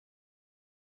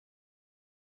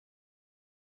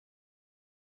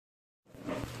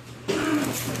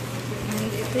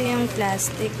And ito yung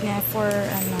plastic niya for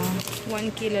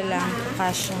 1 kilo lang.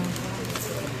 Kasya.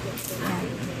 Yan.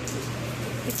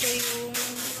 Ito yung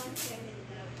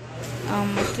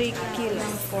 3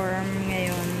 kilang form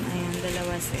ngayon. Ayan,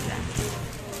 dalawa sila.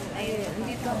 Ayun,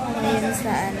 dito ako ngayon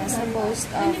sa post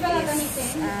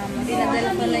office. Dinadala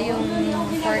ko na yung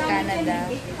for Canada.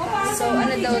 So,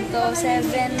 daw to, 7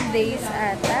 days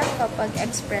ata kapag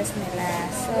express nila.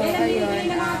 So, ayun,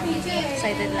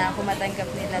 excited na ako matanggap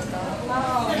nila to.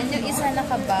 And yung isa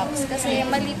naka-box, kasi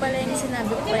mali pala yung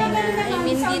sinabi ko na, I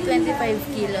mean, hindi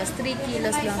 25 kilos, 3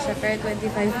 kilos lang siya, pero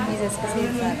 25 pieces kasi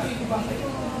yung sabi.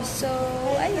 So,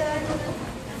 ayun.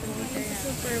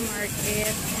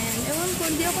 Supermarket. And ewan ko,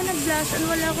 hindi ako nag-blush and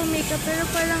wala akong makeup, pero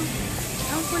parang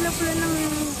ang pula-pula ng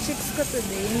yung cheeks ko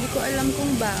today. Hindi ko alam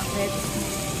kung bakit.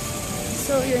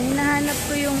 So, yun. Hinahanap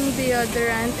ko yung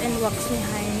deodorant and wax ni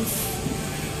Heinz.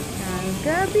 Yan.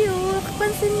 Grabe oh.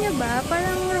 Kapansin niya ba?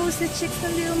 Parang rosy cheeks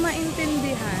na hindi ko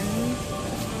maintindihan.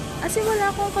 Kasi wala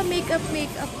akong ka-makeup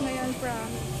ngayon,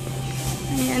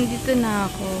 Ayan, dito na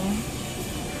ako.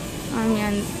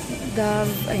 Ayan,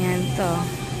 Dove. Ayan, to.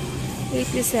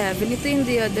 87. Ito yung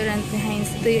deodorant ni Heinz.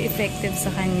 Ito yung effective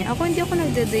sa kanya. Ako hindi ako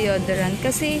nagde-deodorant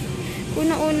kasi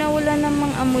una-una wala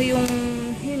namang amoy yung,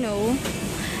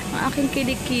 ang aking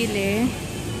kilikili.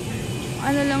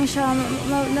 Ano lang siya,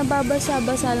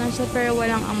 nababasa-basa lang siya pero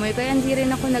walang amoy. Kaya hindi rin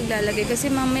ako naglalagay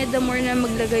kasi mamaya the more na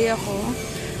maglagay ako,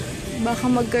 baka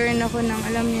magkaroon ako ng,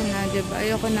 alam niyo na, diba?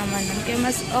 Ayoko naman. Kaya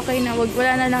mas okay na,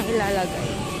 wala na lang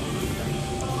ilalagay.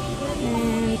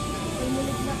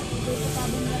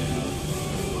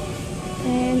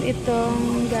 And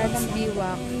itong Gatsby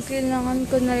wax. Kailangan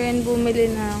ko na rin bumili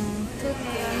ng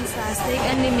ngayon sa Steak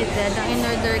Unlimited. Ang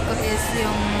in-order ko is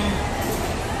yung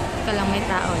may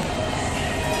tao.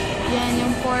 Yan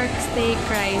yung pork steak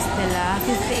rice nila.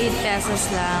 58 pesos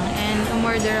lang. And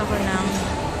umorder ako ng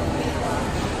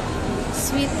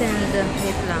sweetened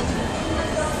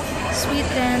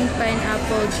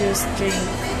pineapple juice drink.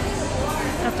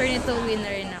 After nito, uwi na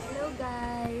rin ako. Hello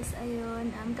guys! Ayun,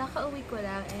 kakauwi ko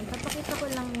lang and papakita ko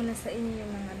lang muna sa inyo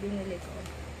yung mga binili ko.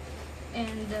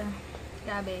 And,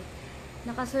 grabe,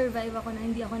 nakasurvive ako na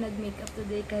hindi ako nag-makeup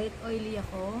today kahit oily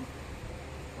ako.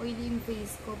 Oily yung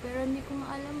face ko. Pero hindi ko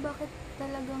alam bakit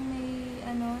talagang may,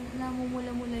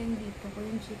 namumula-mula yung dito ko,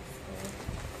 yung cheeks ko.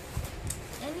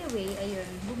 Anyway, ayun,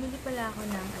 bumili pala ako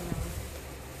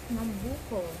ng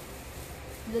buko.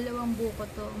 2 buko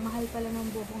to. Mahal pala ng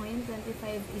buko ngayon,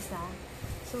 25 isa.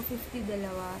 So, 50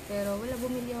 dalawa. Pero wala,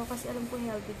 bumili ako kasi alam ko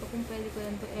healthy to. Kung pwede ko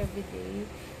lang to everyday.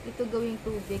 Ito gawing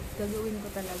tubig. Gagawin ko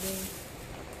talaga eh.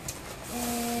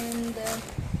 And,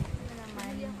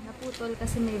 naputol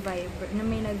kasi may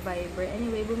nag-viber.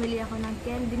 Anyway, bumili ako ng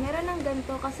candy. Meron ng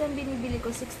ganito kasi ang binibili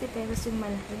ko 60 pesos yung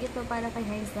malaki. Ito para kay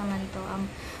Heinz naman to.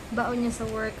 Baon niya sa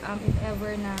work, if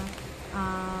ever na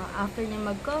after niya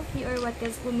mag-coffee or what,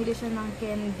 kasi bumili siya ng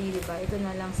candy, diba? Ito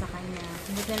na lang sa kanya.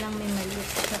 Buti na lang may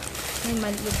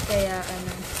maliit kaya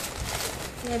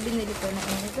kaya binili ko na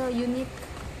ito, unique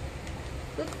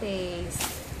toothpaste.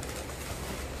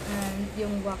 And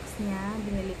yung wax niya,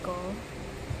 binili ko.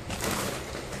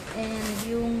 And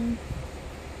yung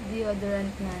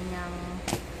deodorant niya niyang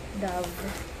Dove.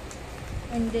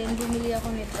 And then, bumili ako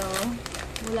nito.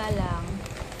 Wala lang.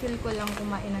 Feel ko lang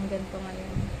kumain ng ganito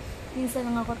ngayon. Minsan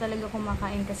lang ako talaga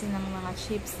kumakain kasi ng mga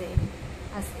chips eh.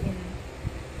 As in.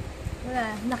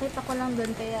 Wala. Nakita ko lang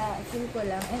doon kaya feel ko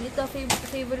lang. And ito,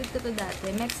 favorite ko to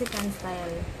dati. Mexican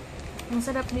style. Ang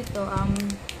sarap nito,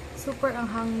 super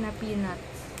anghang na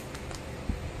peanuts.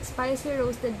 Spicy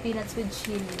roasted peanuts with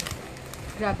chili.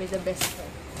 Grabe, the best ko.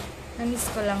 Namiss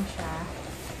ko lang siya.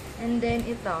 And then,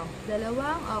 ito. 2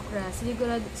 okra.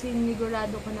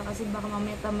 Sinigurado ko na kasi baka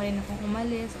mamaya tama rin akong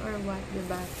umalis or what,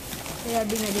 diba? Kaya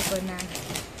binili ko na.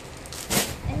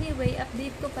 Anyway,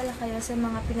 update ko pala kayo sa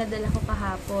mga pinadala ko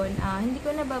kahapon. Hindi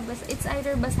ko nababasa. It's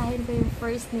either basahin ko yung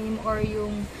first name or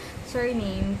yung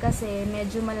surname kasi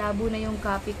medyo malabo na yung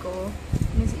copy ko.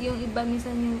 Minsan yung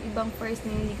ibang first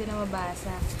name hindi ko na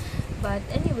mabasa. But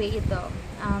anyway, ito.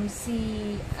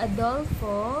 Si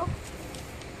Adolfo,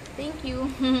 thank you.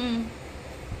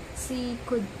 Si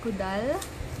Kudal,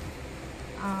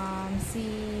 si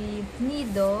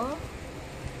Nido,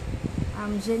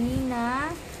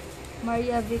 Janina,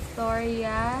 Maria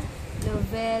Victoria,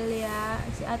 Lovelia,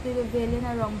 si Ate Lovelia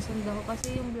na wrong send ako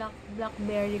kasi yung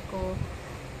blackberry ko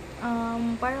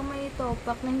parang may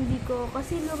topak na hindi ko,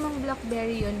 kasi lumang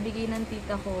blackberry yun, bigay ng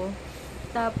tita ko.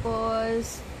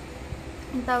 Tapos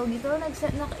ang tawag dito,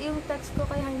 yung text ko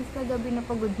kay Heinz kagabi na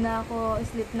pagod na ako,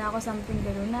 sleep na ako, something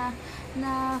gano'n,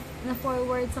 na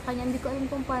forward sa kanya. Hindi ko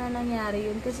alam kung paano nangyari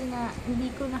yun, kasi nga,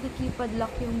 hindi ko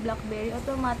nakikipadlock yung BlackBerry,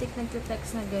 automatic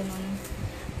nagte-text na gano'n.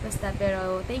 Basta,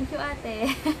 pero, thank you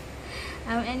ate.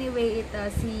 Anyway, ito,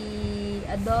 si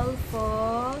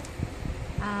Adolfo,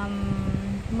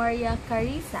 Maria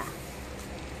Carissa,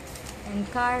 and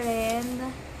Karen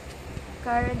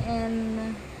and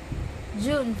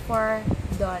June for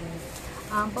Don.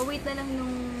 Pawait na lang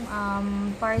nung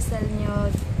parcel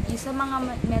nyo sa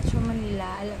mga Metro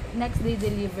Manila, next day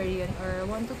delivery yun, or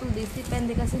 1 to 2 days,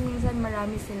 depende kasi minsan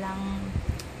marami silang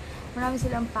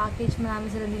package, marami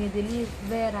silang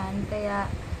dinideliveran, kaya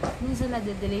minsan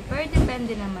na-delay, pero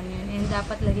depende naman yun, and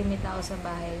dapat lagi may tao sa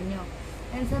bahay nyo.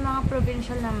 And sa mga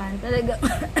provincial naman, talaga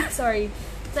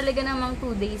talaga namang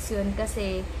 2 days yun,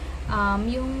 kasi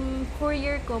yung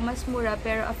courier ko mas mura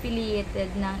pero affiliated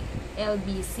ng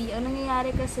LBC. Ang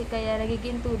nangyayari kasi kaya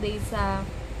nagiging 2 days sa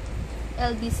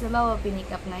LBC, na pinick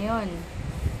up ngayon.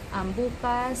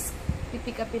 Bukas,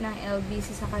 pipick upin ng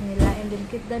LBC sa kanila, and then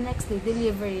the next day,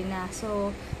 delivery na.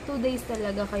 So, 2 days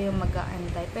talaga kayo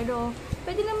mag-aantay. Pero,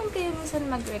 pwede naman kayo minsan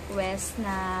mag-request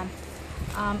na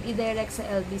i-direct sa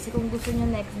LBC kung gusto nyo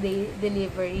next day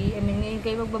delivery. I mean, ngayon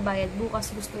kayo magbabayad,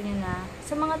 bukas gusto nyo na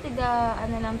sa mga tiga,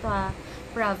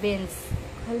 province.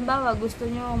 Halimbawa, gusto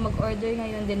nyo mag-order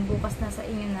ngayon, then bukas na sa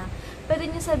inyo na. Pwede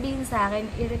nyo sabihin sa akin,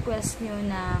 i-request nyo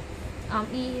na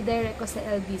i-direct ko sa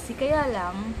LBC. Kaya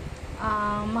lang,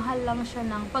 mahal lang siya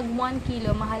ng, pag 1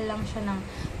 kilo, mahal lang siya ng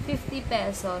 50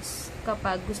 pesos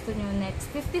kapag gusto nyo next.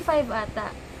 55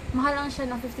 ata. Mahal lang siya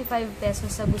ng 55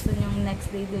 pesos sa gusto nyong next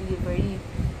day delivery.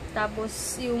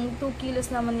 Tapos, yung 2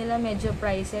 kilos naman nila medyo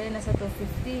pricey, nasa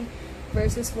 250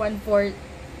 versus 140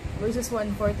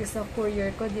 sa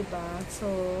courier ko, diba? So,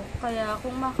 kaya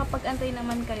kung makapag-antay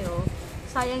naman kayo,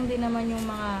 sayang din naman yung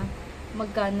mga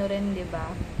magkano rin, diba?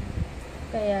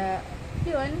 Kaya,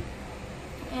 yun.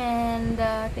 And,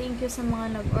 thank you sa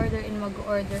mga nag-order and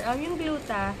mag-order. Yung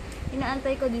gluta,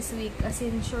 inaantay ko this week, as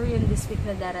in sure yun this week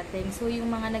na darating. So, yung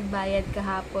mga nagbayad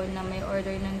kahapon na may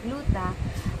order ng gluta,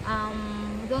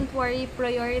 don't worry,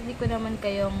 priority ko naman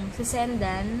kayong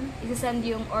sisendan. Isasend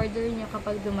yung order nyo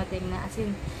kapag dumating na, as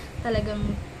in talagang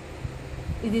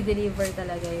i-deliver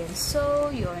talaga yun. So,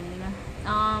 yun.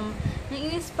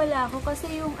 Naiinis pala ako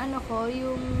kasi yung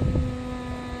yung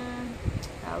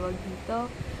tawag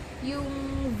dito, yung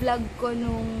vlog ko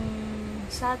nung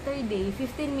Saturday,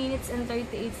 15 minutes and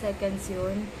 38 seconds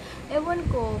yun. Ewan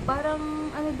ko,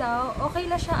 parang okay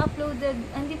na siya uploaded,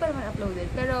 hindi pa naman uploaded,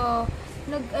 pero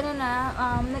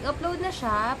nag-upload na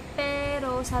siya,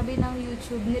 pero sabi ng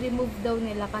YouTube, ni-remove daw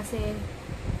nila kasi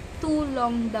too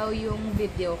long daw yung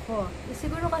video ko.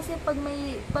 Siguro kasi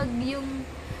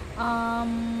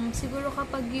siguro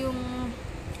kapag yung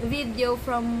video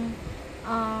from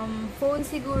phone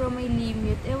siguro may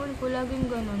limit. Ewan ko, laging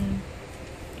ganun.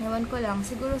 Ewan ko lang,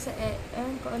 siguro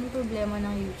ewan ko anong problema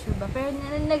ng YouTube. Pero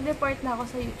nag-report na ako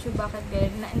sa YouTube, bakit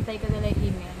ganyan, naantay ko nila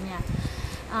yung email niya.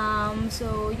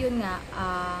 So, yun nga,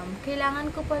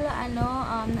 kailangan ko pala,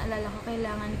 naalala ko,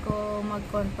 kailangan ko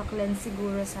mag-contact lens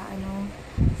siguro sa,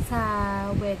 sa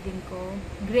wedding ko.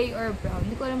 Gray or brown.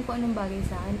 Hindi ko alam kung anong bagay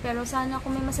sa akin. Pero sana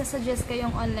kung may masasuggest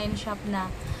kayong online shop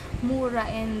na mura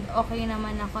and okay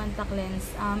naman na contact lens,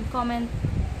 comment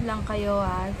lang kayo,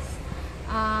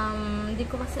 hindi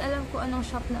ko kasi alam kung anong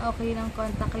shop na okay ng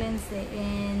contact lens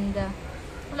and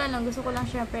wala lang, gusto ko lang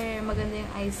syempre maganda yung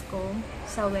eyes ko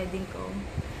sa wedding ko.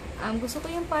 Gusto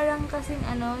ko yung parang kasing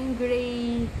yung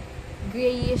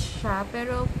grayish siya,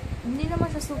 pero hindi naman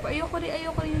siya super, ayoko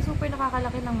rin yung super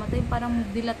nakakalaki ng mata, yung parang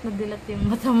dilat na dilat yung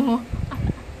mata mo.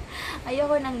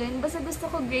 Ayoko nang ganyan, basta gusto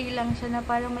ko gray lang siya na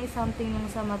parang may something yung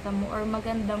sa mata mo, or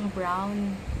magandang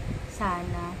brown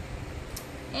sana.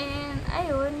 And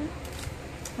ayun,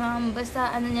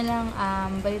 basta niya lang,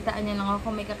 balitaan niya lang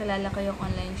ako kung may kakilala kayong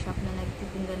online shop na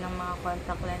nagtitinda ng mga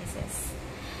contact lenses.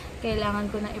 Kailangan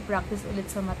ko na i-practice ulit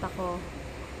sa mata ko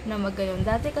na maggayon.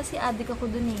 Dati kasi addict ako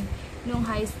dun nung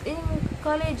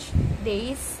college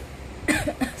days.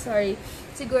 Sorry.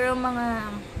 Siguro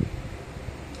mga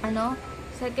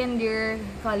second year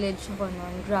college ako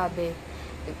noon. Grabe.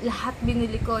 Lahat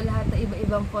binili ko, lahat na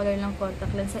iba-ibang color ng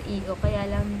contact lens sa EO. Kaya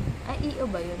lang, EO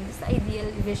ba yun? Basta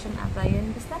Ideal Vision ata yun.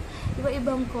 Basta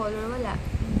iba-ibang color, wala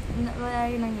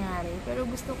yung nangyari. Pero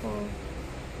gusto ko,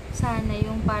 sana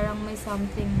yung parang may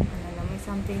something, may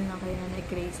something na kayo na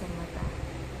nag-gray sa mata.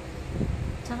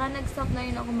 Tsaka nag-stop na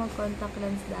yun ako mag-contact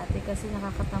lens dati kasi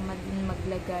nakakatamad din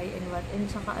maglagay and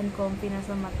tsaka uncomfy na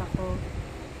sa mata ko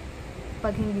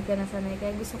pag hindi ka nasanay.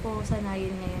 Kaya gusto ko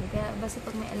sanayin ngayon. Kaya basta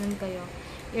pag may alam kayo,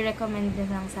 i-recommend nyo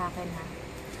lang sa akin ha.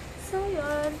 So,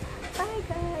 yun. Bye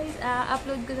guys!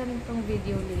 Upload ko na rin tong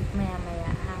video late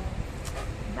maya-maya ha.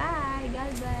 Bye!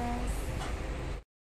 God bless!